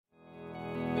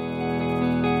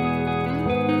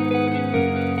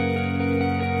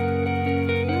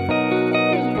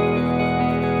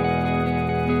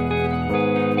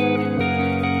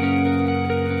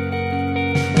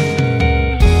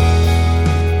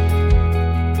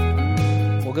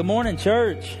Good morning,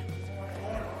 church.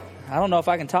 I don't know if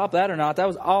I can top that or not. That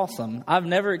was awesome. I've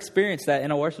never experienced that in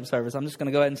a worship service. I'm just going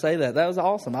to go ahead and say that. That was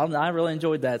awesome. I really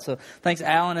enjoyed that. So thanks,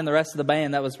 Alan, and the rest of the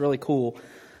band. That was really cool.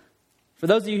 For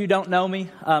those of you who don't know me,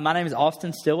 my name is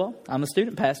Austin Stillwell. I'm a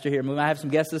student pastor here. I have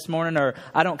some guests this morning, or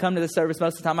I don't come to this service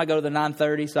most of the time. I go to the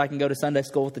 9:30 so I can go to Sunday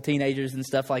school with the teenagers and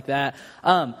stuff like that.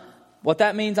 What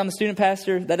that means, I'm a student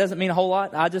pastor, that doesn't mean a whole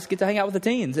lot. I just get to hang out with the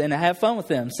teens and have fun with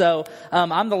them. So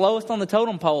I'm the lowest on the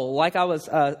totem pole. Like I was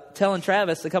telling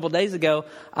Travis a couple days ago,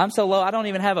 I'm so low, I don't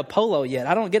even have a polo yet.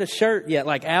 I don't get a shirt yet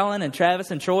like Alan and Travis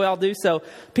and Troy all do. So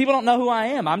people don't know who I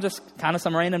am. I'm just kind of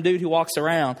some random dude who walks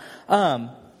around.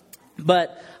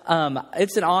 But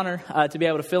it's an honor to be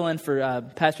able to fill in for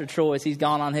Pastor Troy as he's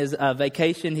gone on his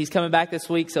vacation. He's coming back this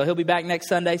week, so he'll be back next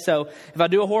Sunday. So if I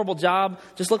do a horrible job,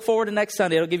 just look forward to next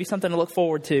Sunday. It'll give you something to look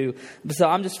forward to. So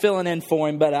I'm just filling in for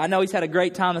him. But I know he's had a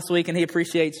great time this week, and he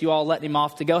appreciates you all letting him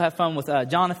off to go have fun with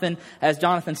Jonathan as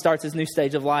Jonathan starts his new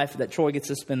stage of life, that Troy gets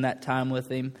to spend that time with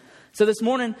him. So this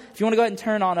morning, if you want to go ahead and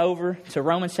turn on over to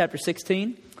Romans chapter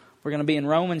 16, we're going to be in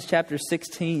Romans chapter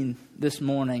 16 this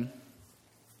morning.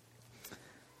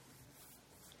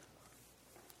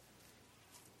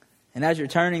 And as you're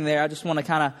turning there, I just want to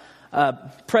kind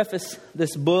of preface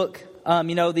this book.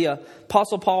 The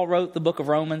Apostle Paul wrote the book of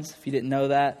Romans, if you didn't know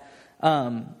that.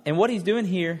 And what he's doing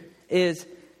here is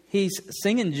he's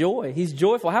singing joy. He's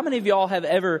joyful. How many of y'all have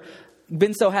ever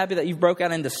been so happy that you've broke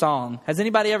out into song? Has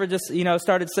anybody ever just,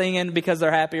 started singing because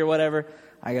they're happy or whatever?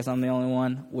 I guess I'm the only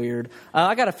one. Weird.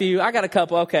 I got a few. I got a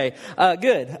couple. Okay,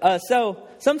 good. So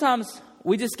sometimes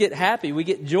we just get happy. We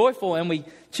get joyful and we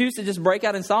choose to just break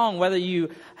out in song, whether you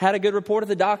had a good report at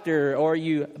the doctor or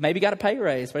you maybe got a pay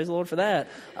raise. Praise the Lord for that.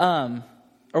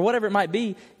 Or whatever it might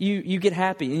be, you get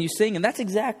happy and you sing. And that's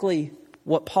exactly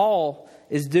what Paul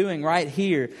is doing right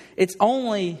here. It's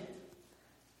only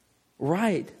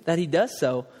right that he does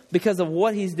so because of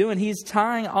what he's doing. He's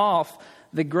tying off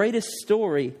the greatest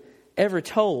story ever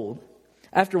told.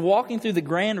 After walking through the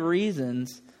grand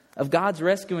reasons of God's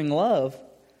rescuing love,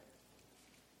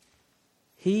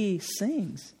 he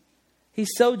sings.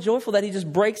 He's so joyful that he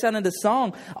just breaks out into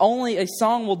song. Only a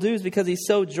song will do is because he's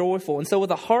so joyful. And so with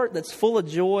a heart that's full of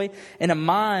joy and a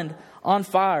mind on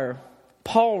fire,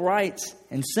 Paul writes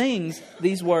and sings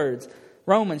these words.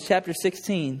 Romans chapter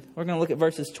 16. We're going to look at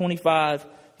verses 25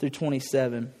 through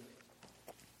 27.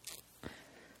 It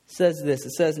says this.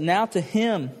 It says, "Now to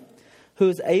him who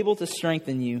is able to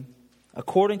strengthen you,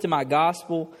 according to my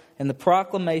gospel and the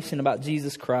proclamation about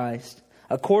Jesus Christ,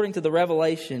 according to the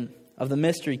revelation of the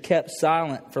mystery kept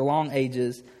silent for long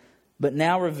ages, but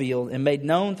now revealed and made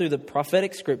known through the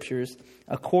prophetic scriptures,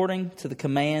 according to the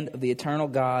command of the eternal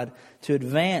God, to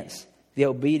advance the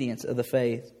obedience of the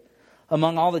faith.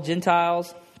 Among all the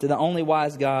Gentiles, to the only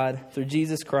wise God, through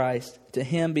Jesus Christ, to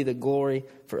him be the glory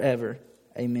forever.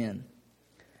 Amen."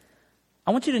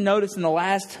 I want you to notice in the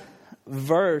last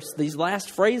verse, these last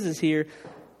phrases here,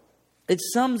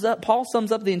 Paul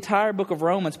sums up the entire book of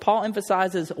Romans. Paul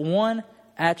emphasizes one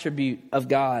attribute of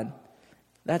God.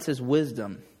 That's his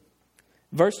wisdom.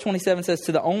 Verse 27 says,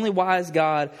 "To the only wise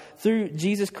God, through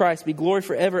Jesus Christ, be glory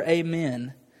forever.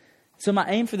 Amen." So my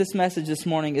aim for this message this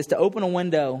morning is to open a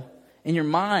window in your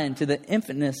mind to the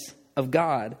infiniteness of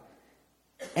God.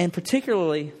 And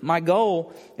particularly, my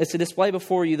goal is to display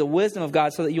before you the wisdom of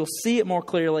God so that you'll see it more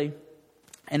clearly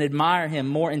and admire him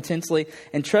more intensely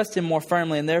and trust him more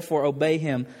firmly and therefore obey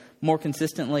him more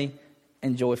consistently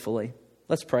and joyfully.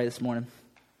 Let's pray this morning.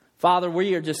 Father,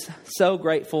 we are just so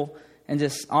grateful and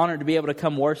just honored to be able to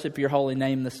come worship your holy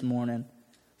name this morning.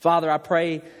 Father, I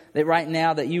pray that right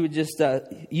now that you would just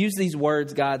use these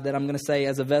words, God, that I'm going to say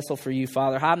as a vessel for you,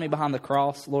 Father. Hide me behind the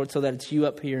cross, Lord, so that it's you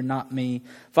up here, not me.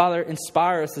 Father,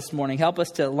 inspire us this morning. Help us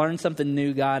to learn something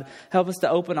new, God. Help us to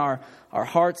open our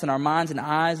hearts and our minds and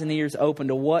eyes and ears open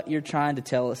to what you're trying to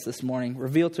tell us this morning.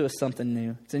 Reveal to us something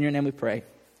new. It's in your name we pray.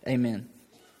 Amen.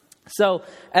 So,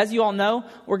 as you all know,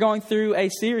 we're going through a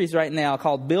series right now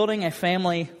called Building a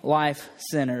Family Life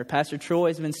Center. Pastor Troy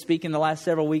has been speaking the last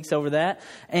several weeks over that,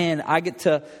 and I get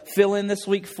to fill in this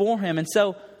week for him. And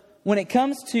so, when it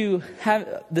comes to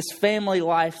have this family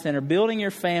life center, building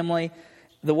your family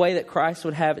the way that Christ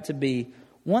would have it to be,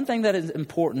 one thing that is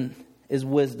important is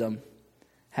wisdom.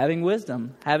 Having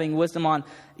wisdom on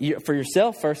for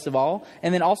yourself, first of all,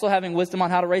 and then also having wisdom on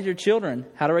how to raise your children,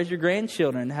 how to raise your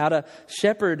grandchildren, how to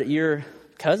shepherd your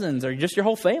cousins or just your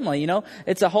whole family.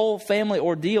 It's a whole family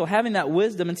ordeal, having that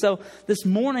wisdom. And so this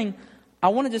morning, I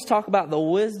want to just talk about the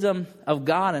wisdom of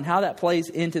God and how that plays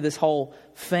into this whole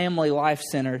family life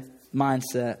center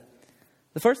mindset.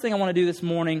 The first thing I want to do this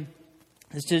morning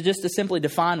is to simply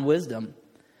define wisdom.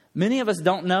 Many of us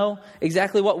don't know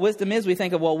exactly what wisdom is. We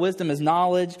think of, well, wisdom is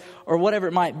knowledge or whatever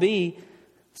it might be.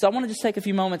 So I want to just take a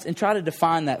few moments and try to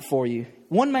define that for you.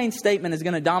 One main statement is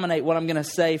going to dominate what I'm going to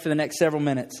say for the next several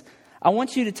minutes. I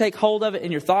want you to take hold of it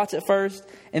in your thoughts at first,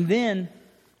 and then,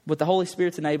 with the Holy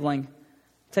Spirit's enabling,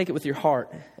 take it with your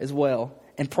heart as well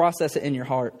and process it in your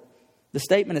heart. The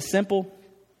statement is simple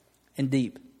and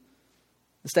deep.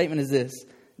 The statement is this: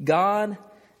 God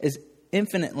is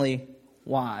infinitely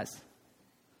wise.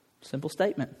 Simple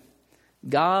statement.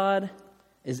 God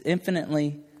is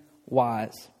infinitely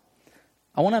wise.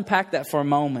 I want to unpack that for a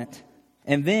moment.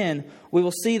 And then we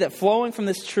will see that flowing from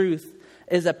this truth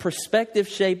is a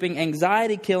perspective-shaping,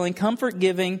 anxiety-killing,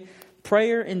 comfort-giving,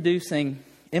 prayer-inducing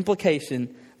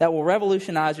implication that will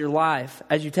revolutionize your life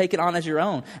as you take it on as your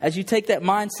own. As you take that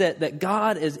mindset that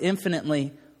God is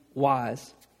infinitely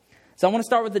wise. So I want to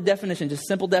start with the definition, just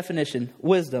simple definition.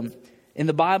 Wisdom in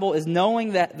the Bible is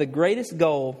knowing that the greatest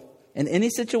goal in any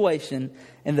situation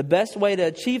and the best way to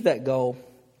achieve that goal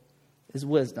is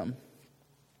wisdom.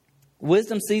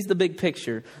 Wisdom sees the big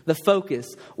picture, the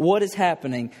focus, what is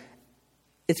happening,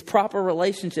 its proper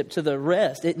relationship to the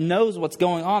rest. It knows what's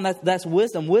going on. That's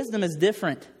wisdom. Wisdom is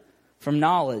different from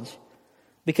knowledge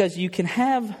because you can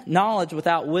have knowledge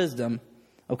without wisdom.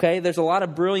 Okay, there's a lot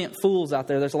of brilliant fools out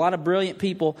there. There's a lot of brilliant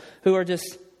people who are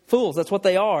just fools. That's what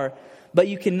they are. But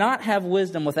you cannot have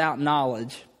wisdom without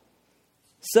knowledge.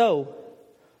 So,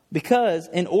 because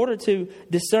in order to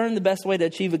discern the best way to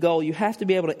achieve a goal, you have to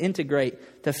be able to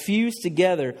integrate, to fuse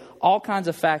together all kinds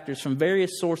of factors from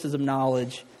various sources of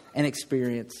knowledge and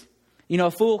experience. You know,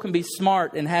 a fool can be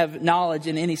smart and have knowledge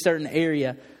in any certain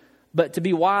area, but to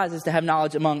be wise is to have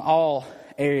knowledge among all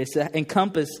areas, to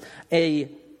encompass a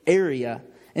area.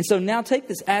 And so now take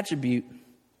this attribute,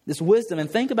 this wisdom, and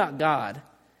think about God.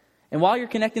 And while you're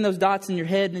connecting those dots in your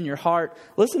head and in your heart,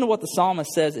 listen to what the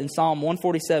psalmist says in Psalm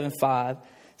 147:5. It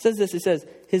says this, it says,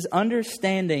 His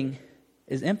understanding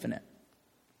is infinite.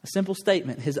 A simple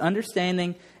statement. His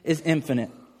understanding is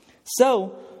infinite.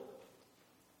 So,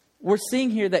 we're seeing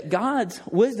here that God's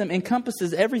wisdom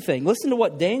encompasses everything. Listen to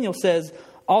what Daniel says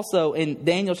also in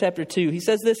Daniel chapter 2. He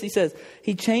says this, he says,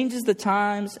 He changes the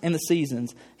times and the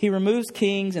seasons. He removes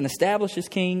kings and establishes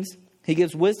kings. He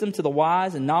gives wisdom to the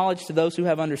wise and knowledge to those who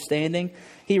have understanding.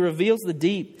 He reveals the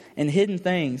deep and hidden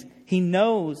things. He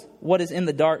knows what is in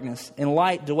the darkness, and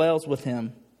light dwells with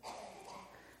Him.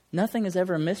 Nothing is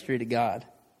ever a mystery to God.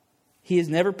 He is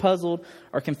never puzzled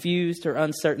or confused or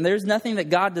uncertain. There's nothing that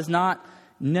God does not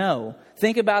know.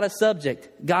 Think about a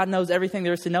subject. God knows everything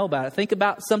there is to know about it. Think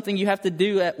about something you have to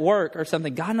do at work or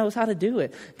something. God knows how to do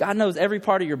it. God knows every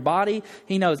part of your body.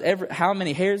 He knows how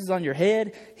many hairs is on your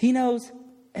head. He knows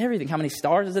everything. How many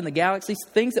stars is in the galaxy.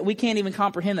 Things that we can't even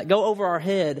comprehend that go over our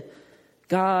head.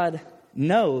 God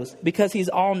knows because He's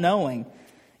all-knowing.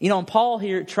 You know, and Paul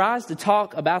here tries to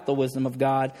talk about the wisdom of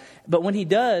God, but when he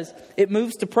does, it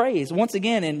moves to praise. Once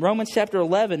again, in Romans chapter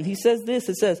 11, he says this,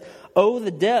 it says, "Oh,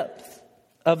 the depth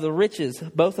of the riches,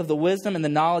 both of the wisdom and the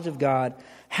knowledge of God,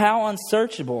 how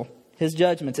unsearchable His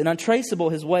judgments and untraceable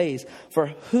His ways. For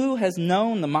who has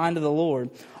known the mind of the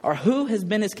Lord? Or who has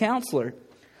been His counselor?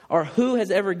 Or who has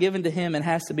ever given to Him and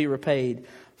has to be repaid?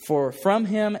 For from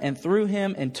Him and through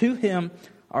Him and to Him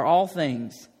are all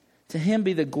things. To Him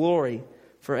be the glory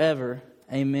forever.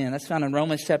 Amen." That's found in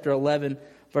Romans chapter 11,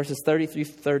 verses 30 through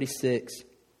 36.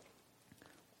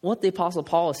 What the Apostle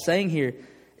Paul is saying here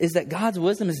is that God's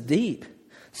wisdom is deep.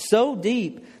 So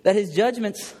deep that His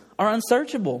judgments are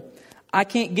unsearchable. I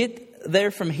can't get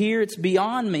there from here. It's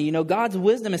beyond me. You know, God's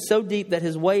wisdom is so deep that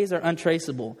His ways are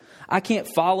untraceable. I can't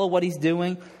follow what He's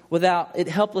doing without it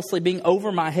helplessly being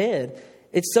over my head.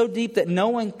 It's so deep that no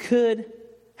one could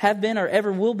have been or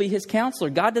ever will be His counselor.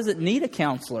 God doesn't need a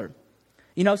counselor.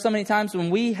 You know, so many times when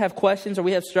we have questions or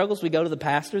we have struggles, we go to the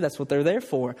pastor. That's what they're there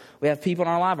for. We have people in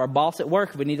our life, our boss at work.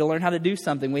 If we need to learn how to do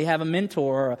something, we have a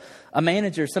mentor or a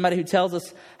manager, somebody who tells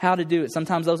us how to do it.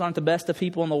 Sometimes those aren't the best of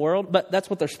people in the world, but that's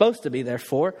what they're supposed to be there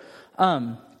for.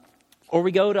 Or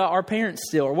we go to our parents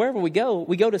still, or wherever we go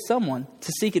to someone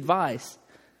to seek advice.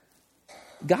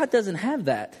 God doesn't have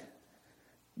that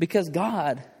because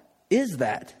God is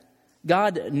that.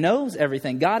 God knows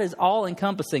everything. God is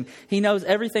all-encompassing. He knows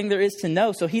everything there is to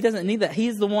know, so He doesn't need that.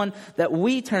 He's the one that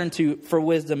we turn to for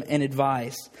wisdom and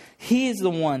advice. He is the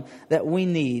one that we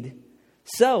need.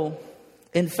 So,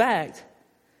 in fact,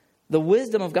 the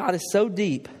wisdom of God is so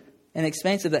deep and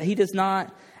expansive that He does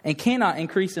not and cannot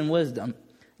increase in wisdom.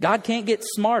 God can't get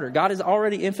smarter. God is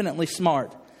already infinitely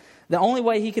smart. The only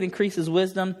way He can increase His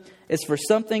wisdom is for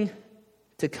something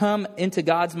to come into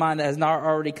God's mind that has not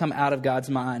already come out of God's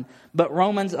mind. But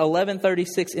Romans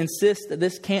 11:36 insists that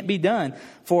this can't be done.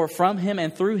 For from him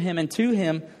and through him and to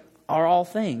him are all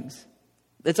things.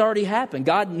 It's already happened.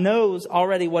 God knows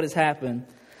already what has happened.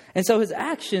 And so his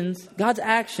actions, God's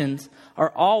actions,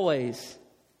 are always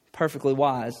perfectly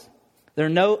wise. There are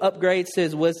no upgrades to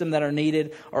his wisdom that are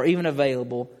needed or even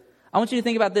available. I want you to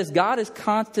think about this. God is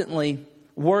constantly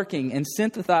working and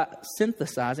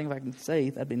synthesizing, if I can say,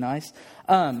 that'd be nice.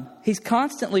 He's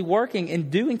constantly working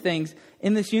and doing things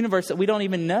in this universe that we don't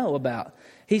even know about.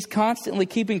 He's constantly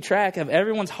keeping track of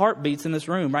everyone's heartbeats in this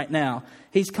room right now.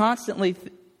 He's constantly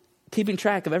keeping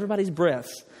track of everybody's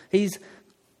breaths. He's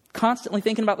constantly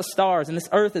thinking about the stars, and this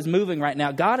earth is moving right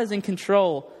now. God is in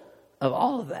control of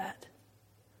all of that.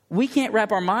 We can't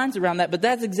wrap our minds around that, but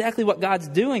that's exactly what God's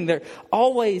doing.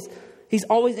 He's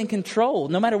always in control.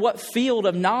 No matter what field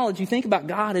of knowledge you think about,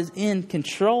 God is in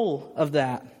control of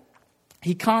that.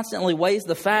 He constantly weighs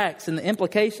the facts and the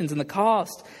implications and the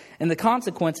cost and the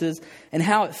consequences and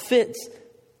how it fits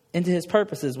into his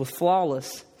purposes with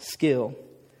flawless skill.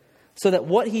 So that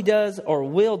what he does or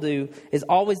will do is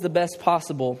always the best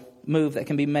possible move that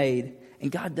can be made.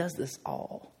 And God does this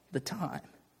all the time.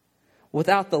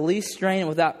 Without the least strain,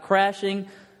 without crashing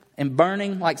and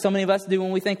burning like so many of us do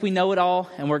when we think we know it all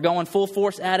and we're going full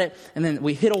force at it, and then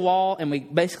we hit a wall and we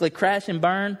basically crash and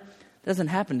burn. It doesn't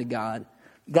happen to God.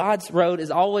 God's road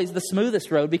is always the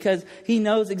smoothest road because he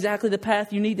knows exactly the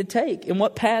path you need to take and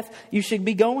what path you should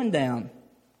be going down.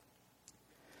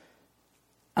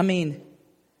 I mean,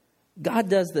 God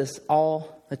does this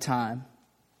all the time,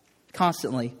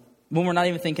 constantly, when we're not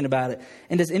even thinking about it.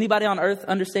 And does anybody on earth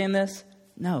understand this?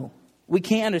 No. We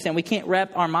can't understand. We can't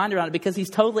wrap our mind around it because he's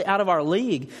totally out of our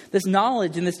league. This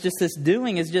knowledge and this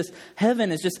doing is just,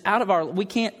 heaven is just out of we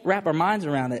can't wrap our minds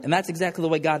around it. And that's exactly the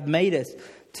way God made us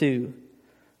to.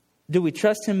 Do we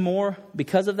trust him more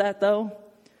because of that, though?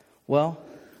 Well,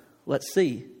 let's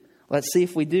see. Let's see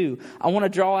if we do. I want to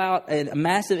draw out a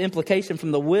massive implication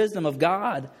from the wisdom of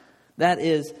God that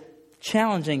is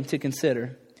challenging to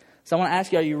consider. So I want to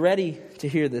ask you, are you ready to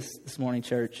hear this morning,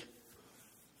 church?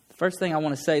 The first thing I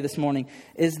want to say this morning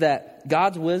is that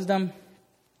God's wisdom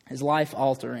is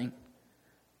life-altering.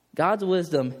 God's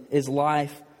wisdom is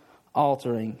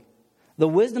life-altering. The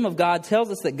wisdom of God tells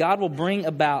us that God will bring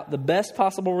about the best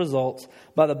possible results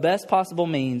by the best possible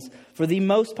means for the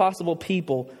most possible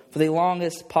people for the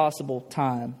longest possible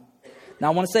time.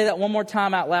 Now, I want to say that one more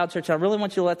time out loud, church. I really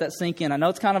want you to let that sink in. I know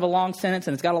it's kind of a long sentence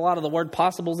and it's got a lot of the word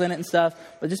possibles in it and stuff,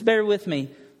 but just bear with me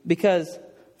because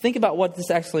think about what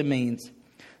this actually means.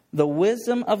 The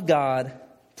wisdom of God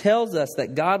tells us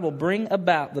that God will bring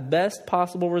about the best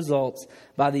possible results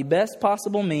by the best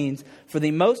possible means for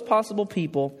the most possible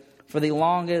people for the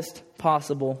longest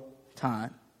possible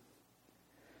time.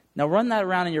 Now run that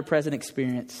around in your present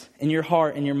experience, in your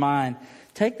heart, in your mind.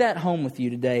 Take that home with you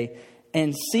today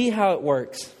and see how it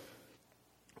works.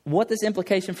 What this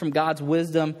implication from God's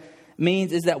wisdom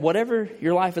means is that whatever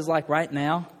your life is like right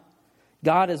now,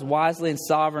 God is wisely and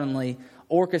sovereignly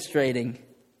orchestrating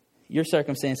your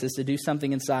circumstances to do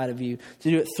something inside of you,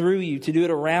 to do it through you, to do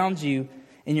it around you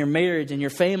in your marriage, in your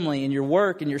family, in your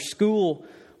work, in your school.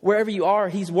 Wherever you are,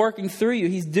 he's working through you.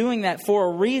 He's doing that for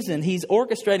a reason. He's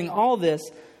orchestrating all this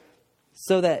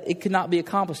so that it could not be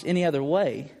accomplished any other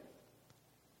way.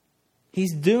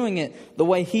 He's doing it the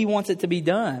way he wants it to be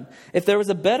done. If there was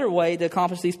a better way to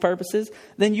accomplish these purposes,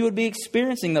 then you would be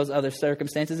experiencing those other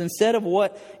circumstances instead of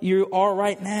what you are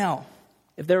right now.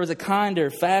 If there was a kinder,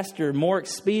 faster, more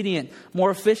expedient,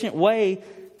 more efficient way,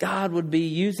 God would be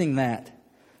using that.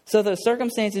 So the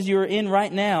circumstances you are in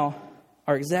right now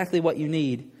are exactly what you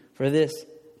need for this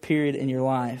period in your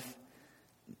life.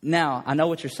 Now, I know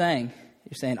what you're saying.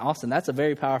 You're saying, Austin, that's a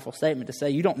very powerful statement to say.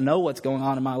 You don't know what's going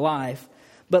on in my life.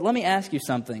 But let me ask you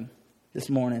something this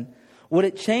morning. Would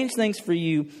it change things for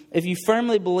you if you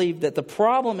firmly believe that the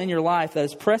problem in your life that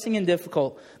is pressing and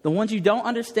difficult, the ones you don't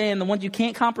understand, the ones you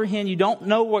can't comprehend, you don't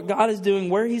know what God is doing,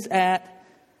 where he's at,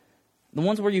 the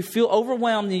ones where you feel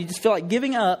overwhelmed and you just feel like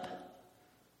giving up,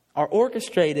 are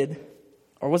orchestrated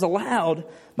or was allowed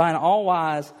by an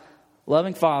all-wise,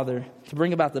 loving Father to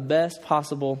bring about the best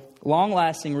possible,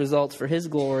 long-lasting results for his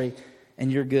glory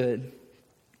and your good?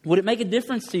 Would it make a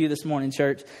difference to you this morning,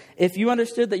 church, if you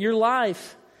understood that your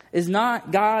life is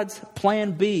not God's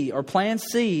plan B or plan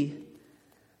C,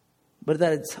 but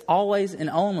that it's always and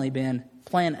only been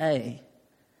plan A?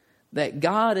 That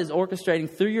God is orchestrating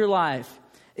through your life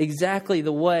exactly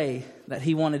the way that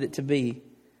he wanted it to be.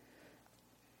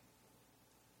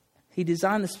 He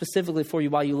designed this specifically for you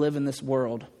while you live in this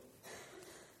world.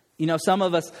 Some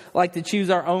of us like to choose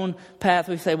our own path.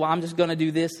 We say, well, I'm just going to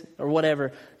do this or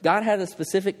whatever. God has a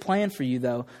specific plan for you,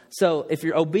 though. So if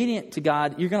you're obedient to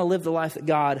God, you're going to live the life that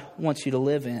God wants you to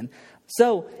live in.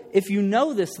 So if you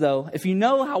know this, though, if you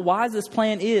know how wise this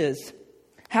plan is,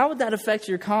 how would that affect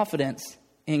your confidence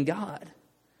in God?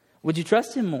 Would you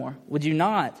trust Him more? Would you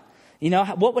not?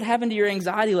 What would happen to your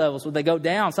anxiety levels? Would they go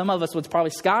down? Some of us would probably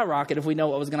skyrocket if we know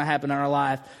what was going to happen in our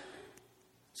life.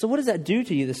 So what does that do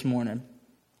to you this morning?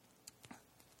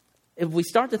 If we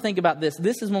start to think about this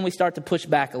is when we start to push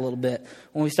back a little bit,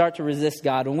 when we start to resist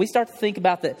God, when we start to think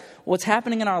about that what's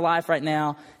happening in our life right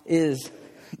now is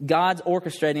God's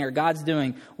orchestrating or God's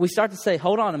doing. We start to say,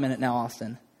 hold on a minute now,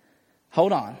 Austin.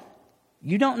 Hold on.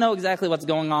 You don't know exactly what's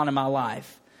going on in my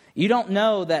life. You don't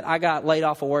know that I got laid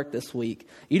off of work this week.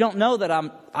 You don't know that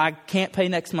I can't pay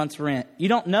next month's rent. You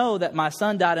don't know that my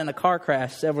son died in a car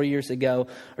crash several years ago.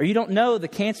 Or you don't know the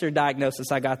cancer diagnosis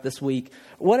I got this week.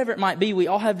 Whatever it might be, we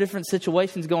all have different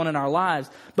situations going in our lives.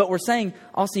 But we're saying,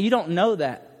 Austin, you don't know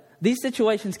that. These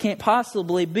situations can't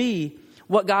possibly be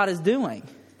what God is doing.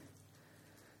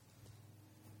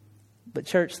 But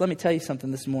church, let me tell you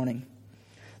something this morning.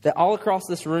 That all across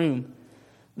this room,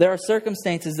 there are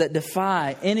circumstances that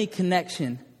defy any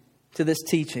connection to this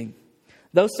teaching.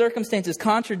 Those circumstances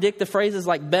contradict the phrases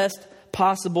like best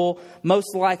possible,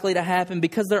 most likely to happen,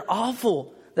 because they're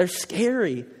awful. They're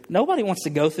scary. Nobody wants to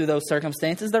go through those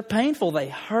circumstances. They're painful. They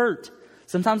hurt.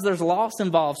 Sometimes there's loss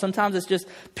involved. Sometimes it's just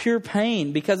pure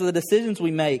pain because of the decisions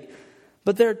we make.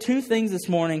 But there are two things this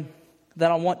morning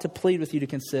that I want to plead with you to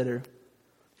consider.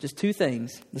 Just two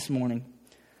things this morning.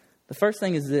 The first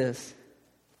thing is this.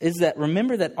 Is that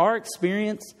remember that our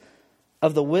experience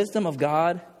of the wisdom of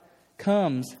God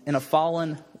comes in a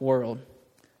fallen world.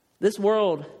 This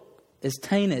world is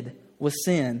tainted with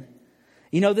sin.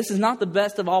 This is not the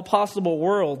best of all possible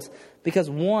worlds because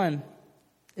one,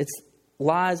 it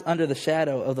lies under the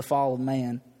shadow of the fall of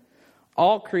man.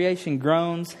 All creation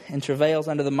groans and travails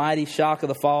under the mighty shock of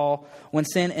the fall when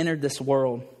sin entered this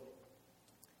world.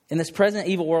 In this present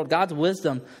evil world, God's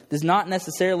wisdom does not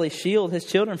necessarily shield His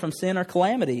children from sin or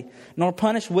calamity, nor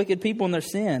punish wicked people in their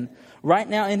sin. Right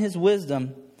now, in His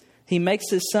wisdom, He makes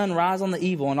His sun rise on the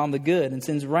evil and on the good, and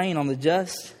sends rain on the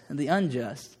just and the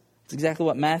unjust. It's exactly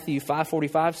what Matthew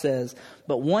 5:45 says.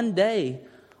 But one day,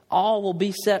 all will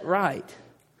be set right.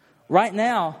 Right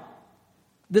now,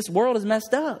 this world is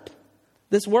messed up.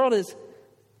 This world is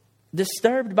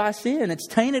disturbed by sin. It's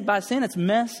tainted by sin. It's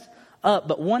messed up,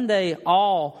 but one day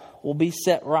all will be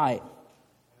set right.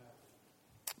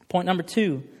 Point number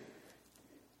 2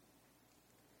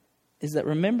 is that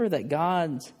remember that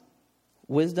God's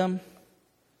wisdom,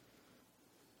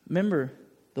 remember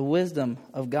the wisdom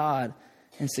of God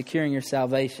in securing your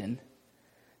salvation.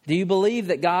 Do you believe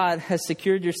that God has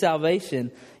secured your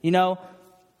salvation?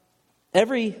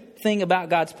 Everything about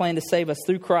God's plan to save us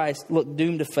through Christ looked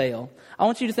doomed to fail. I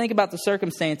want you to think about the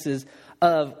circumstances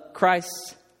of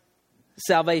Christ's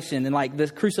salvation and like the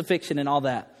crucifixion and all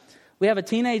that. We have a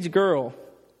teenage girl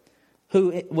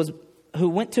who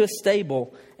went to a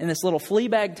stable in this little flea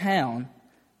bag town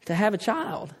to have a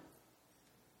child.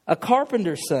 A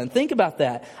carpenter's son. Think about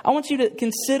that. I want you to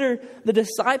consider the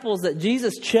disciples that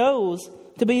Jesus chose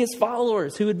to be His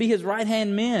followers, who would be His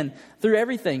right-hand men through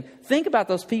everything. Think about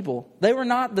those people. They were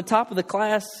not the top of the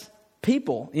class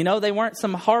people. They weren't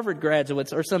some Harvard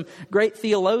graduates or some great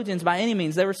theologians by any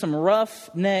means. They were some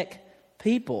roughneck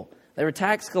people. They were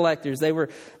tax collectors. They were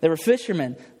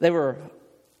fishermen. They were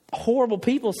horrible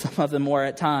people, some of them were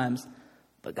at times.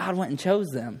 But God went and chose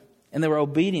them. And they were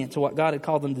obedient to what God had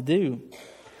called them to do.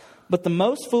 But the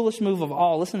most foolish move of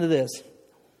all, listen to this,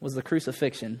 was the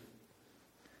crucifixion.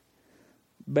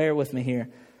 Bear with me here.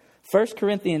 1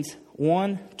 Corinthians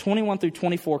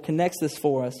 1:21-24 connects this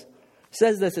for us. It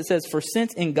says this, it says, "For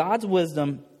since in God's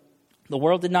wisdom, the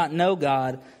world did not know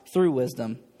God through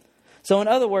wisdom." So in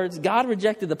other words, God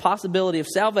rejected the possibility of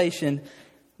salvation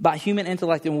by human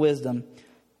intellect and wisdom.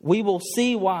 We will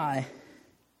see why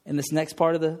in this next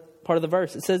part of the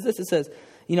verse. It says this, it says,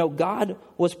 God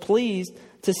was pleased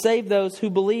to save those who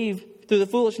believe through the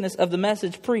foolishness of the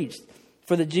message preached.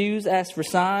 For the Jews asked for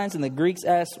signs and the Greeks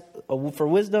asked for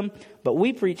wisdom, but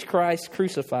we preach Christ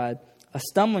crucified, a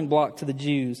stumbling block to the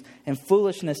Jews and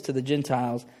foolishness to the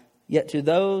Gentiles. Yet to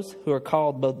those who are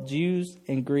called both Jews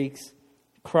and Greeks,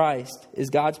 Christ is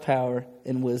God's power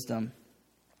and wisdom.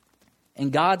 In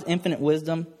God's infinite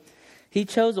wisdom, He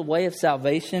chose a way of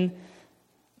salvation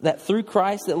that through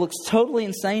Christ that looks totally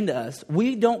insane to us.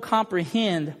 We don't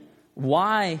comprehend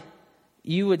why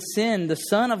you would send the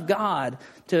Son of God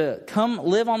to come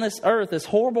live on this earth, this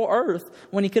horrible earth,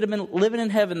 when He could have been living in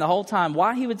heaven the whole time.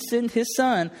 Why He would send His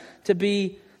Son to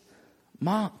be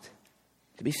mocked,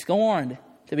 to be scorned,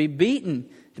 to be beaten,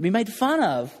 to be made fun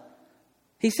of.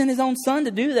 He sent his own son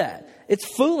to do that. It's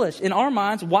foolish in our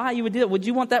minds why you would do that. Would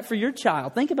you want that for your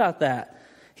child? Think about that.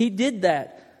 He did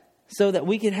that so that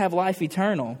we could have life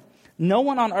eternal. No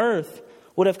one on earth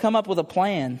would have come up with a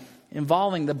plan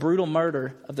involving the brutal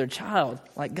murder of their child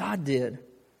like God did.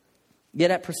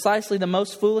 Yet at precisely the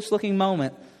most foolish looking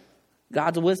moment,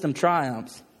 God's wisdom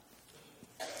triumphs.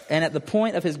 And at the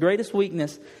point of his greatest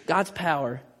weakness, God's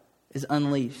power is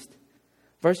unleashed.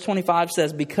 Verse 25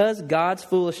 says, because God's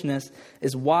foolishness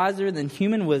is wiser than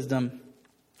human wisdom,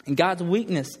 and God's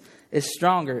weakness is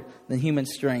stronger than human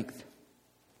strength.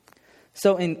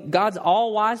 So in God's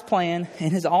all-wise plan,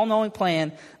 in his all-knowing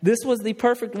plan, this was the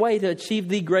perfect way to achieve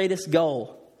the greatest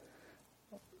goal.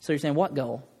 So you're saying, what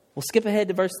goal? We'll skip ahead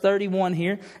to verse 31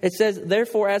 here. It says,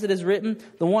 therefore, as it is written,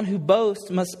 the one who boasts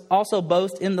must also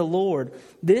boast in the Lord.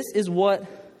 This is what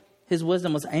his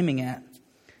wisdom was aiming at.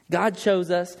 God chose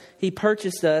us. He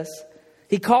purchased us.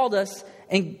 He called us,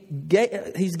 and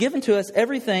he's given to us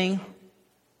everything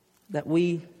that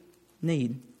we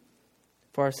need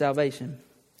for our salvation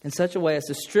in such a way as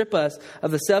to strip us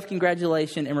of the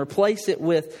self-congratulation and replace it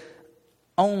with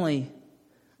only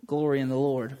glory in the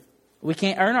Lord. We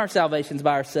can't earn our salvations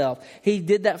by ourselves. He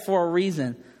did that for a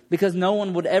reason, because no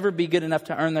one would ever be good enough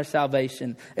to earn their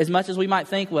salvation. As much as we might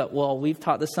think, well, we've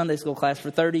taught the Sunday school class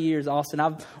for 30 years, Austin.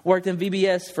 I've worked in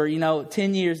VBS for,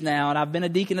 10 years now, and I've been a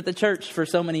deacon at the church for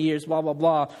so many years, blah, blah,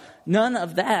 blah. None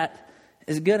of that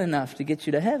is good enough to get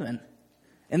you to heaven.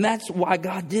 And that's why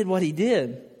God did what he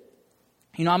did.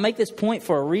 I make this point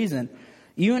for a reason.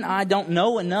 You and I don't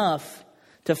know enough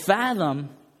to fathom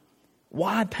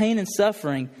why pain and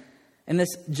suffering and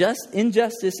this just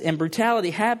injustice and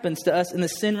brutality happens to us in the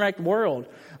sin-wrecked world.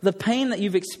 The pain that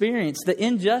you've experienced, the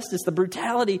injustice, the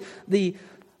brutality, the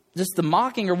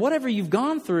mocking or whatever you've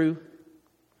gone through,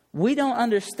 we don't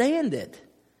understand it.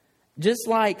 Just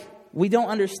like we don't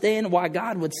understand why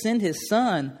God would send his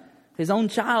son, his own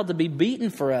child, to be beaten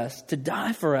for us, to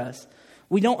die for us.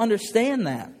 We don't understand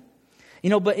that.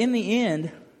 But in the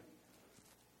end,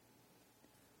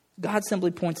 God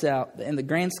simply points out that in the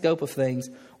grand scope of things,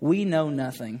 we know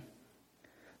nothing.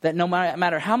 That no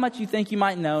matter how much you think you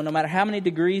might know, no matter how many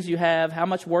degrees you have, how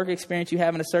much work experience you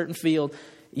have in a certain field,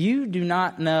 you do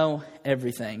not know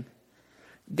everything.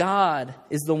 God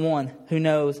is the one who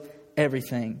knows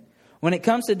everything. When it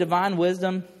comes to divine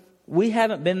wisdom, we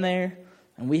haven't been there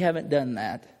and we haven't done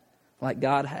that like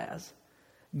God has.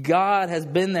 God has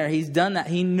been there. He's done that.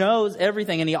 He knows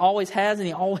everything, and he always has and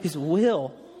he always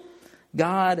will.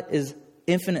 God is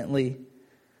infinitely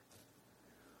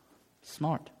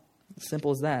smart. As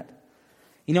simple as that.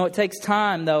 It takes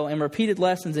time, though, and repeated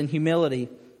lessons in humility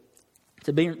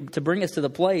to bring us to the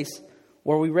place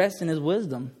where we rest in his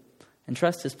wisdom and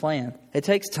trust his plan. It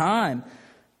takes time.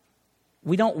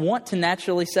 We don't want to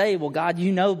naturally say, well, God,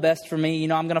 you know best for me.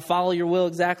 I'm going to follow your will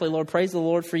exactly. Lord, praise the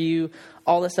Lord for you.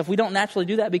 All that stuff. We don't naturally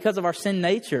do that because of our sin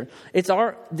nature. It's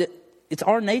our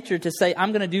nature to say,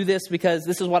 I'm going to do this because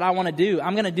this is what I want to do.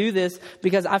 I'm going to do this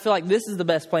because I feel like this is the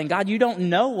best plan. God, you don't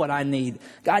know what I need.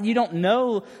 God, you don't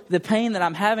know the pain that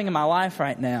I'm having in my life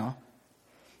right now.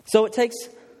 So it takes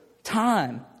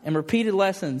time and repeated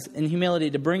lessons in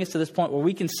humility to bring us to this point where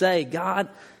we can say, God,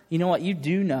 you know what? You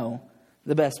do know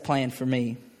the best plan for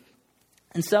me.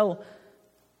 And so,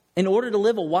 in order to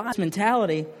live a wise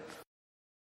mentality,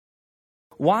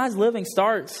 wise living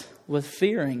starts with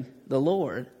fearing the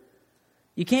Lord.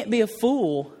 You can't be a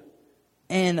fool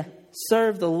and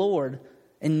serve the Lord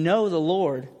and know the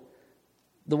Lord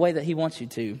the way that he wants you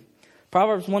to.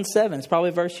 Proverbs 1:7 is probably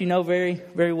a verse you know very,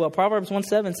 very well. Proverbs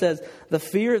 1:7 says, the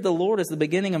fear of the Lord is the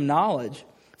beginning of knowledge.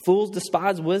 Fools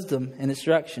despise wisdom and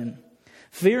instruction.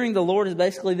 Fearing the Lord is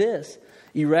basically this.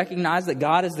 You recognize that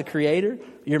God is the creator,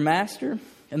 your master,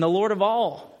 and the Lord of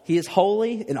all. He is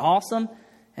holy and awesome,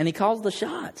 and he calls the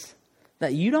shots.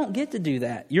 That you don't get to do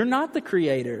that. You're not the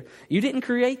creator. You didn't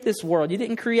create this world. You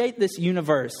didn't create this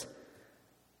universe.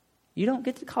 You don't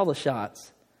get to call the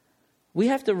shots. We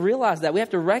have to realize that. We have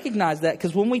to recognize that,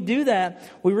 because when we do that,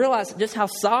 we realize just how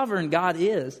sovereign God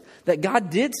is. That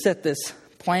God did set this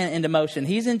plan into motion.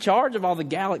 He's in charge of all the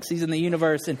galaxies in the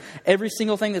universe and every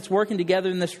single thing that's working together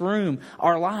in this room,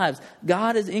 our lives.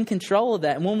 God is in control of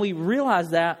that. And when we realize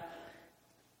that,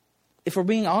 if we're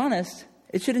being honest,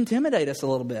 it should intimidate us a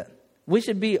little bit. We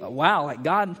should be, wow, like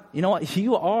God, you know what?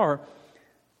 You are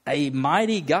a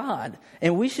mighty God.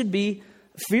 And we should be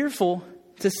fearful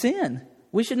to sin.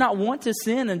 We should not want to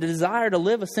sin and desire to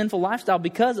live a sinful lifestyle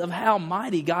because of how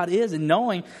mighty God is and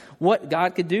knowing what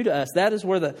God could do to us. That is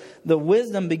where the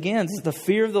wisdom begins. The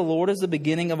fear of the Lord is the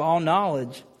beginning of all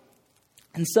knowledge.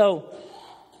 And so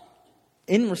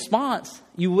in response,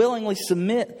 you willingly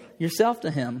submit yourself to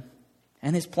Him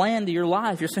and His plan to your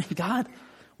life. You're saying, God,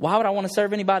 why would I want to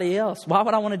serve anybody else? Why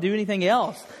would I want to do anything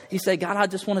else? You say, God, I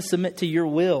just want to submit to your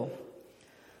will.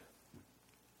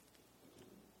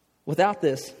 Without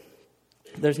this,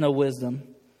 there's no wisdom.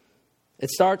 It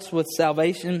starts with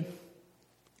salvation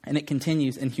and it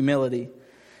continues in humility.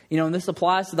 And this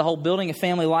applies to the whole Building a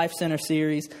Family Life Center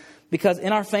series, because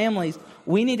in our families,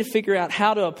 we need to figure out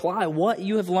how to apply what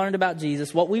you have learned about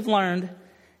Jesus, what we've learned,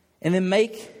 and then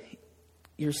make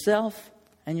yourself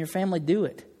and your family do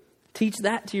it. Teach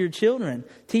that to your children.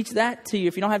 Teach that to you.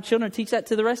 If you don't have children, teach that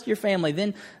to the rest of your family.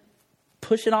 Then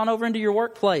push it on over into your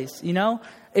workplace.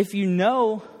 If you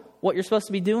know what you're supposed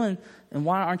to be doing, then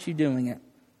why aren't you doing it?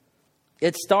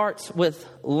 It starts with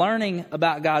learning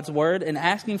about God's Word and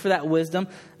asking for that wisdom,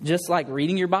 just like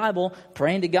reading your Bible,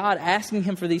 praying to God, asking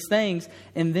Him for these things,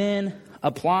 and then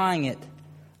applying it.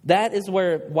 That is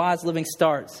where wise living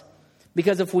starts.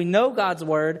 Because if we know God's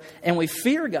Word and we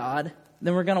fear God,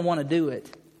 then we're going to want to do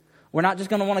it. We're not just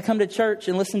going to want to come to church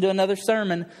and listen to another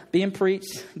sermon being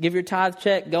preached, give your tithe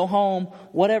check, go home,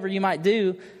 whatever you might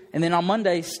do, and then on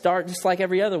Monday start just like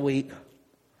every other week.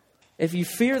 If you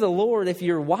fear the Lord, if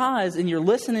you're wise and you're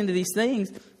listening to these things,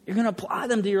 you're going to apply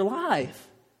them to your life.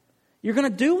 You're going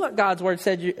to do what God's Word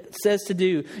says to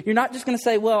do. You're not just going to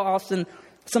say, well, Austin,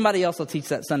 somebody else will teach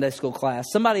that Sunday school class.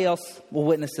 Somebody else will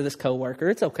witness to this coworker.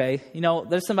 It's okay.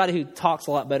 There's somebody who talks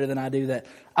a lot better than I do that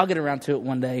I'll get around to it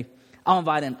one day. I'll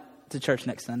invite him to church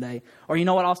next Sunday. Or you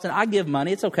know what, Austin, I give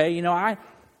money. It's okay.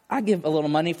 I give a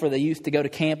little money for the youth to go to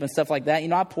camp and stuff like that.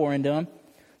 I pour into them.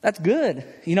 That's good.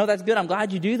 That's good. I'm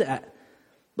glad you do that.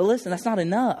 But listen, that's not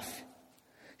enough.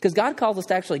 Because God calls us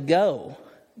to actually go.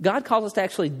 God calls us to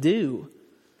actually do.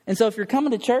 And so if you're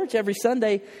coming to church every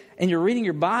Sunday and you're reading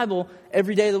your Bible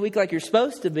every day of the week like you're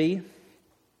supposed to be,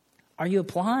 are you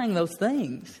applying those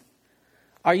things?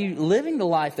 Are you living the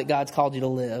life that God's called you to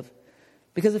live?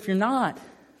 Because if you're not,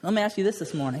 let me ask you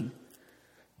this morning.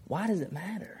 Why does it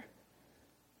matter?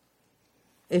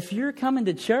 If you're coming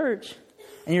to church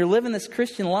and you're living this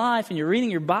Christian life and you're reading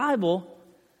your Bible,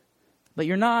 but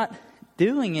you're not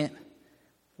doing it,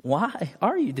 why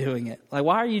are you doing it?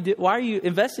 Why are you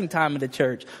investing time into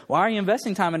church? Why are you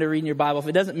investing time into reading your Bible? If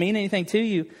it doesn't mean anything to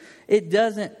you, it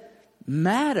doesn't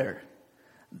matter.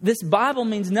 This Bible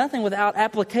means nothing without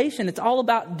application. It's all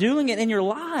about doing it in your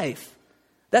life.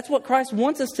 That's what Christ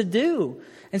wants us to do.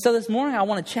 And so this morning I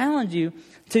want to challenge you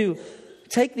to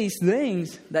take these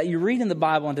things that you read in the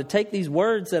Bible and to take these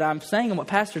words that I'm saying and what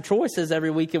Pastor Troy says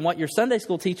every week and what your Sunday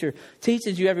school teacher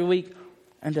teaches you every week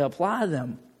and to apply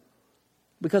them.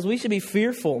 Because we should be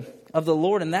fearful of the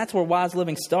Lord, and that's where wise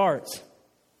living starts.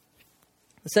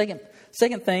 The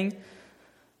second thing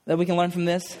that we can learn from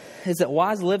this is that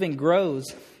wise living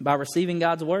grows by receiving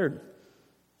God's Word.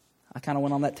 I kind of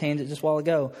went on that tangent just a while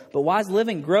ago. But wise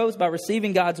living grows by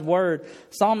receiving God's Word.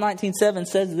 Psalm 19:7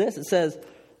 says this. It says,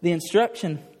 "The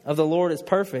instruction of the Lord is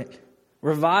perfect,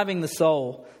 reviving the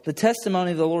soul. The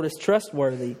testimony of the Lord is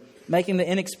trustworthy, making the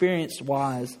inexperienced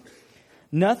wise."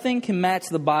 Nothing can match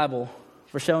the Bible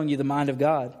for showing you the mind of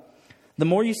God. The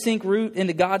more you sink root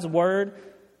into God's Word,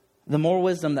 the more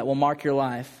wisdom that will mark your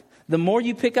life. The more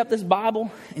you pick up this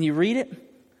Bible and you read it,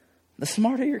 the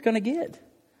smarter you're going to get.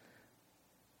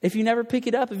 If you never pick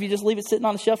it up, if you just leave it sitting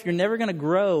on the shelf, you're never going to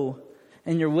grow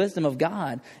in your wisdom of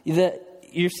God. That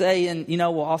you're saying,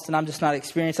 well, Austin, I'm just not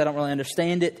experienced. I don't really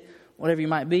understand it. Whatever you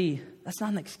might be. That's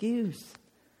not an excuse.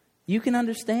 You can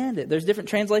understand it. There's different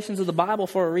translations of the Bible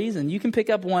for a reason. You can pick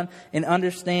up one and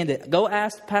understand it. Go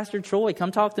ask Pastor Troy.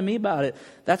 Come talk to me about it.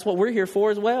 That's what we're here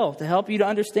for as well, to help you to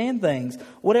understand things,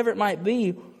 whatever it might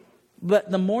be.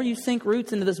 But the more you sink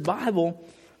roots into this Bible,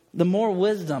 the more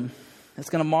wisdom that's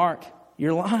going to mark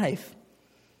your life.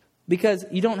 Because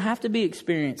you don't have to be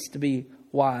experienced to be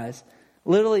wise.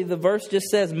 Literally, the verse just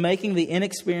says, making the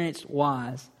inexperienced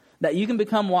wise. That you can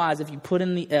become wise if you put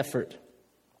in the effort.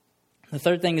 The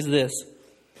third thing is this.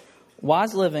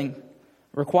 Wise living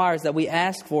requires that we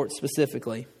ask for it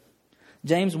specifically.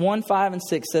 James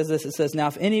 1:5-6 says this. It says, "Now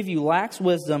if any of you lacks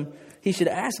wisdom, he should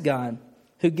ask God,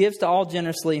 who gives to all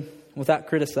generously without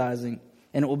criticizing,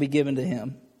 and it will be given to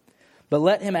him. But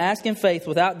let him ask in faith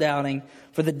without doubting,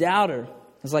 for the doubter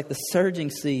is like the surging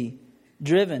sea,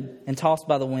 driven and tossed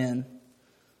by the wind."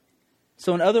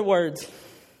 So in other words,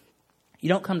 you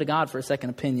don't come to God for a second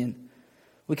opinion.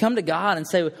 We come to God and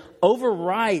say,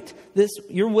 overwrite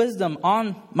your wisdom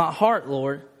on my heart,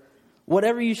 Lord.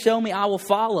 Whatever you show me, I will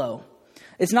follow.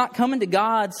 It's not coming to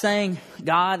God saying,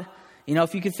 God,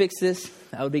 if you could fix this,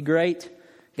 that would be great.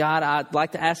 God, I'd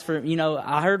like to ask for,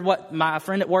 I heard what my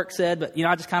friend at work said, but,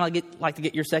 I just kind of like to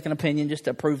get your second opinion just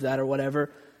to approve that or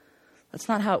whatever. That's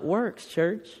not how it works,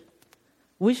 church.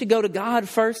 We should go to God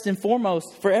first and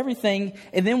foremost for everything.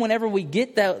 And then whenever we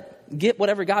get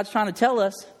whatever God's trying to tell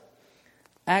us,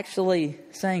 actually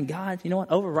saying, God, you know what?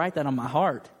 Overwrite that on my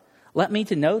heart. Let me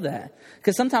to know that.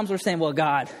 Because sometimes we're saying, well,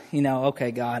 God,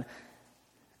 okay, God,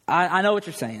 I know what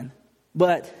you're saying,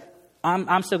 but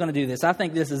I'm still going to do this. I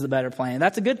think this is the better plan.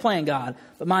 That's a good plan, God,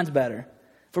 but mine's better.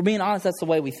 If we're being honest, that's the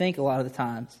way we think a lot of the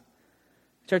times.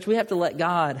 Church, we have to let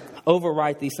God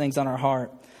overwrite these things on our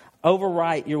heart.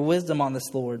 Overwrite your wisdom on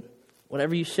this, Lord.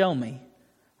 Whatever you show me,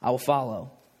 I will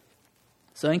follow.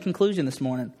 So in conclusion this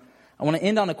morning, I want to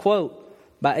end on a quote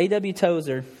by A.W.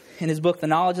 Tozer in his book, The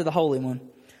Knowledge of the Holy One.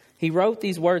 He wrote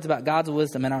these words about God's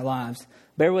wisdom in our lives.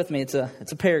 Bear with me, it's a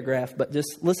paragraph, but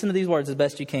just listen to these words as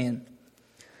best you can.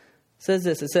 It says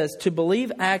this, it says, to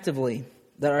believe actively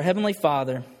that our Heavenly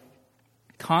Father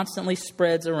constantly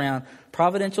spreads around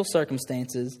providential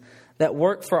circumstances that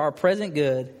work for our present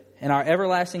good and our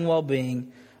everlasting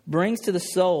well-being brings to the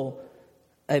soul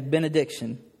a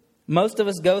benediction. Most of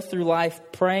us go through life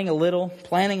praying a little,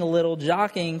 planning a little,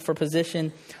 jockeying for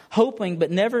position, hoping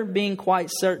but never being quite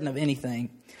certain of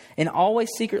anything, and always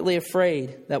secretly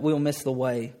afraid that we will miss the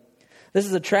way. This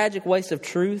is a tragic waste of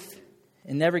truth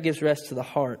and never gives rest to the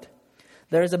heart.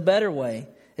 There is a better way.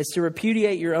 It's to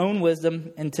repudiate your own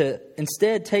wisdom and to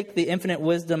instead take the infinite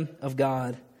wisdom of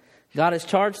God. God has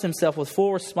charged himself with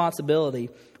full responsibility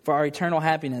for our eternal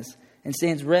happiness and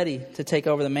stands ready to take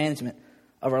over the management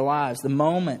of our lives the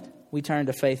moment we turn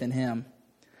to faith in him.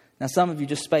 Now, some of you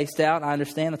just spaced out. I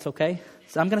understand. That's okay.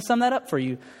 So I'm going to sum that up for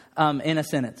you in a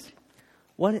sentence.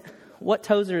 What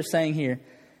Tozer is saying here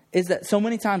is that so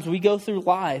many times we go through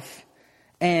life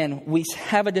and we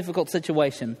have a difficult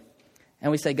situation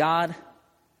and we say, God,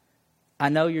 I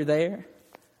know you're there.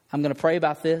 I'm going to pray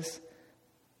about this.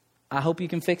 I hope you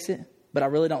can fix it, but I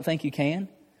really don't think you can.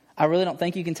 I really don't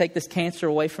think you can take this cancer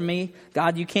away from me.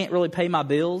 God, you can't really pay my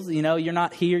bills. You're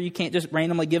not here. You can't just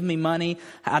randomly give me money.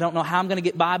 I don't know how I'm going to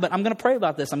get by, but I'm going to pray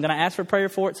about this. I'm going to ask for prayer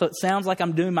for it. So it sounds like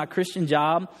I'm doing my Christian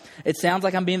job. It sounds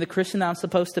like I'm being the Christian that I'm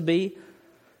supposed to be.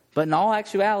 But in all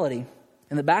actuality,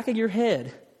 in the back of your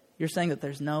head, you're saying that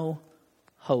there's no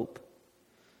hope.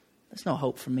 There's no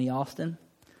hope for me, Austin.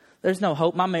 There's no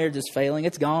hope. My marriage is failing.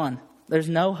 It's gone. There's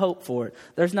no hope for it.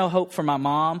 There's no hope for my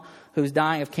mom who's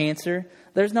dying of cancer.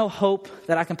 There's no hope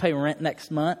that I can pay rent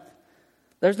next month.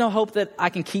 There's no hope that I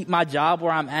can keep my job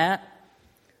where I'm at.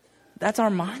 That's our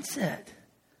mindset.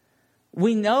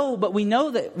 We know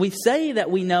that we say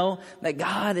that we know that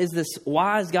God is this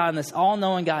wise God and this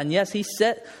all-knowing God. And yes, he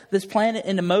set this planet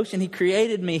into motion. He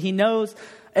created me. He knows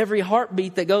every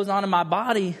heartbeat that goes on in my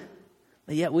body.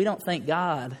 But yet we don't think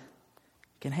God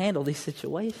can handle these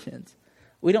situations.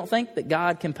 We don't think that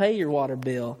God can pay your water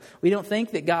bill. We don't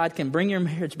think that God can bring your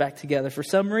marriage back together for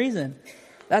some reason.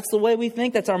 That's the way we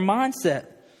think. That's our mindset.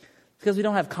 Because we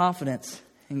don't have confidence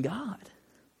in God.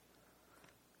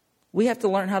 We have to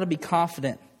learn how to be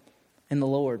confident in the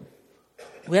Lord.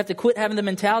 We have to quit having the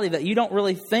mentality that you don't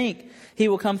really think he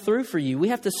will come through for you. We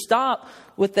have to stop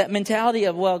with that mentality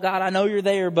of, well, God, I know you're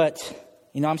there, but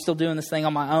I'm still doing this thing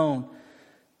on my own.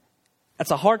 That's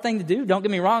a hard thing to do. Don't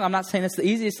get me wrong. I'm not saying it's the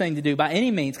easiest thing to do by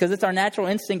any means, because it's our natural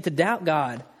instinct to doubt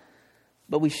God.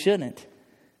 But we shouldn't.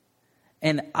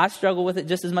 And I struggle with it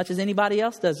just as much as anybody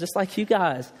else does, just like you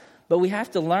guys. But we have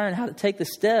to learn how to take the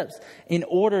steps in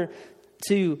order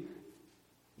to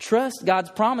trust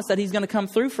God's promise that he's going to come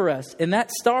through for us. And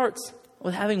that starts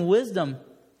with having wisdom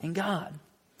in God.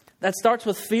 That starts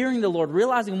with fearing the Lord,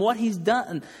 realizing what he's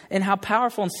done and how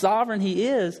powerful and sovereign he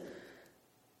is.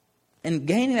 And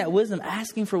gaining that wisdom,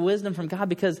 asking for wisdom from God,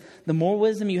 because the more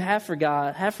wisdom you have from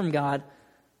God,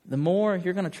 the more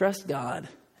you're going to trust God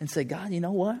and say, God, you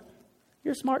know what?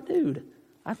 You're a smart dude.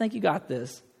 I think you got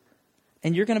this.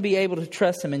 And you're going to be able to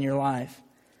trust him in your life.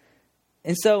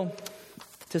 And so,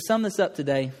 to sum this up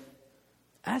today,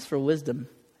 ask for wisdom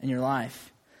in your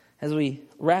life. As we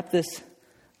wrap this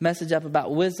message up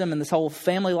about wisdom and this whole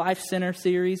Family Life Center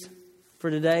series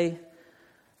for today,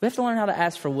 we have to learn how to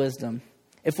ask for wisdom.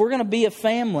 If we're going to be a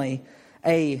family,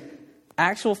 a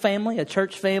actual family, a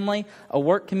church family, a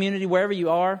work community, wherever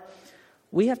you are,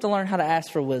 we have to learn how to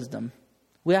ask for wisdom.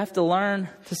 We have to learn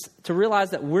to realize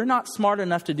that we're not smart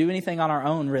enough to do anything on our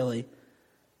own, really.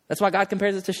 That's why God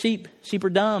compares us to sheep. Sheep are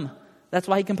dumb. That's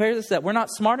why he compares us to that. We're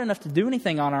not smart enough to do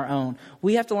anything on our own.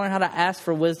 We have to learn how to ask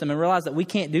for wisdom and realize that we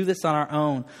can't do this on our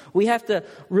own. We have to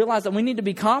realize that we need to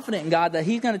be confident in God, that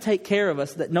he's going to take care of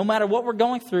us, that no matter what we're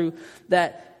going through,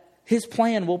 that his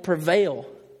plan will prevail.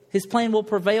 His plan will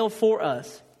prevail for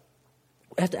us.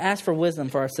 We have to ask for wisdom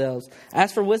for ourselves.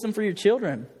 Ask for wisdom for your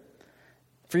children,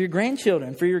 for your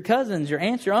grandchildren, for your cousins, your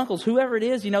aunts, your uncles, whoever it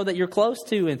is that you're close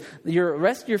to, and your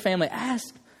rest of your family.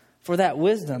 Ask for that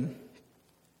wisdom.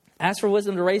 Ask for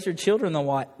wisdom to raise your children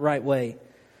the right way.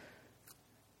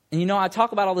 And I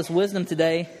talk about all this wisdom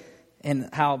today and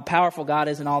how powerful God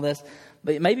is and all this.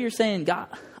 But maybe you're saying, God,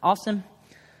 Austin,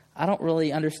 I don't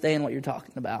really understand what you're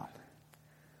talking about.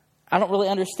 I don't really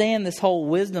understand this whole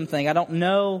wisdom thing. I don't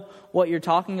know what you're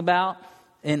talking about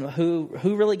and who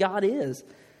really God is.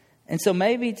 And so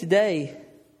maybe today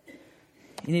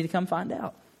you need to come find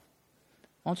out.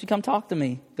 Why don't you come talk to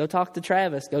me? Go talk to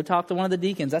Travis. Go talk to one of the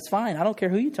deacons. That's fine. I don't care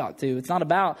who you talk to. It's not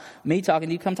about me talking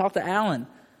to you. Come talk to Alan.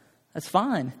 That's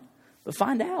fine. But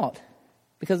find out.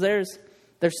 Because there's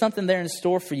something there in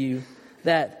store for you,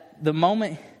 that the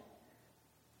moment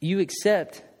you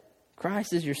accept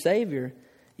Christ as your Savior,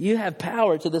 you have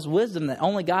power to this wisdom that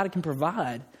only God can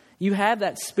provide. You have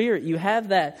that Spirit. You have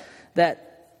that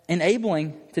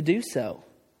enabling to do so.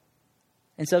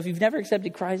 And so if you've never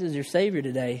accepted Christ as your Savior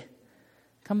today,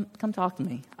 come talk to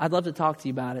me. I'd love to talk to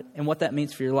you about it and what that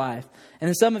means for your life. And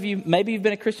then some of you, maybe you've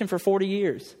been a Christian for 40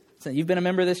 years. So you've been a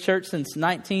member of this church since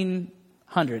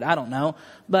 1900. I don't know.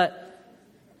 But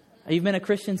you've been a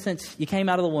Christian since you came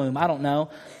out of the womb. I don't know.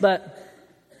 But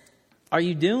are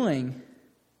you doing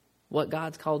what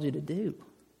God's called you to do?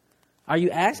 Are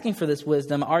you asking for this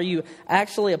wisdom? Are you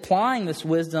actually applying this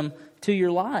wisdom to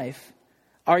your life?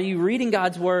 Are you reading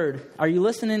God's Word? Are you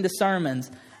listening to sermons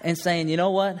and saying, you know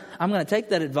what? I'm going to take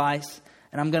that advice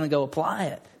and I'm going to go apply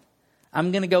it.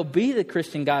 I'm going to go be the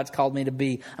Christian God's called me to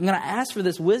be. I'm going to ask for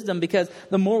this wisdom, because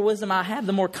the more wisdom I have,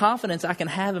 the more confidence I can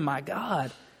have in my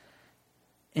God.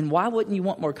 And why wouldn't you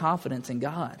want more confidence in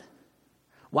God?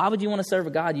 Why would you want to serve a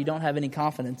God you don't have any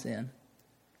confidence in?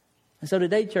 And so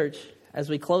today, church, as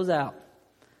we close out,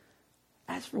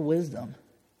 ask for wisdom,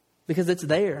 because it's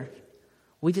there.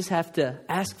 We just have to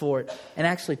ask for it and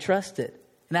actually trust it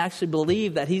and actually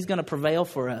believe that He's going to prevail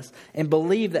for us, and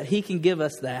believe that He can give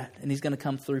us that, and He's going to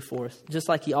come through for us, just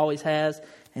like He always has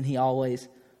and He always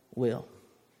will.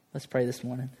 Let's pray this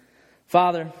morning.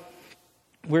 Father,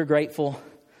 we're grateful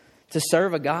to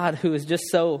serve a God who is just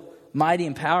so mighty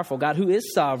and powerful, God who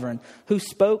is sovereign, who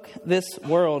spoke this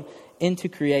world into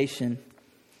creation.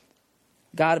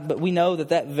 God, but we know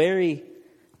that very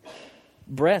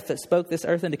breath that spoke this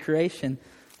earth into creation,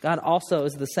 God, also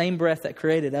is the same breath that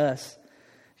created us.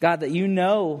 God, that you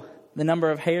know the number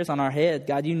of hairs on our head.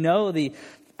 God, you know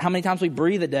how many times we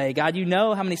breathe a day. God, you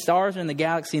know how many stars are in the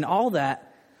galaxy and all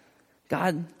that.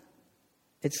 God,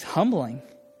 it's humbling.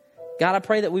 God, I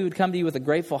pray that we would come to you with a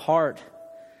grateful heart.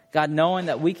 God, knowing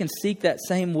that we can seek that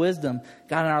same wisdom,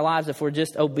 God, in our lives if we're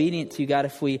just obedient to you, God,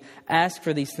 if we ask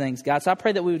for these things, God. So I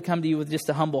pray that we would come to you with just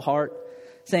a humble heart,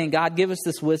 saying, God, give us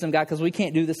this wisdom, God, because we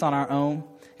can't do this on our own.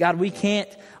 God, we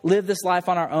can't live this life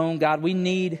on our own. God, we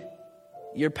need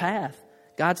your path.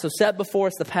 God, so set before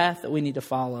us the path that we need to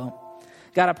follow.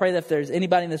 God, I pray that if there's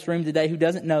anybody in this room today who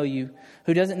doesn't know you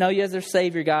as their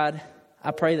Savior, God,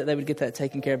 I pray that they would get that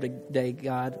taken care of today,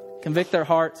 God. Convict their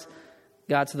hearts,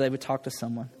 God, so they would talk to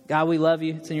someone. God, we love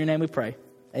you. It's in your name we pray.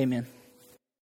 Amen.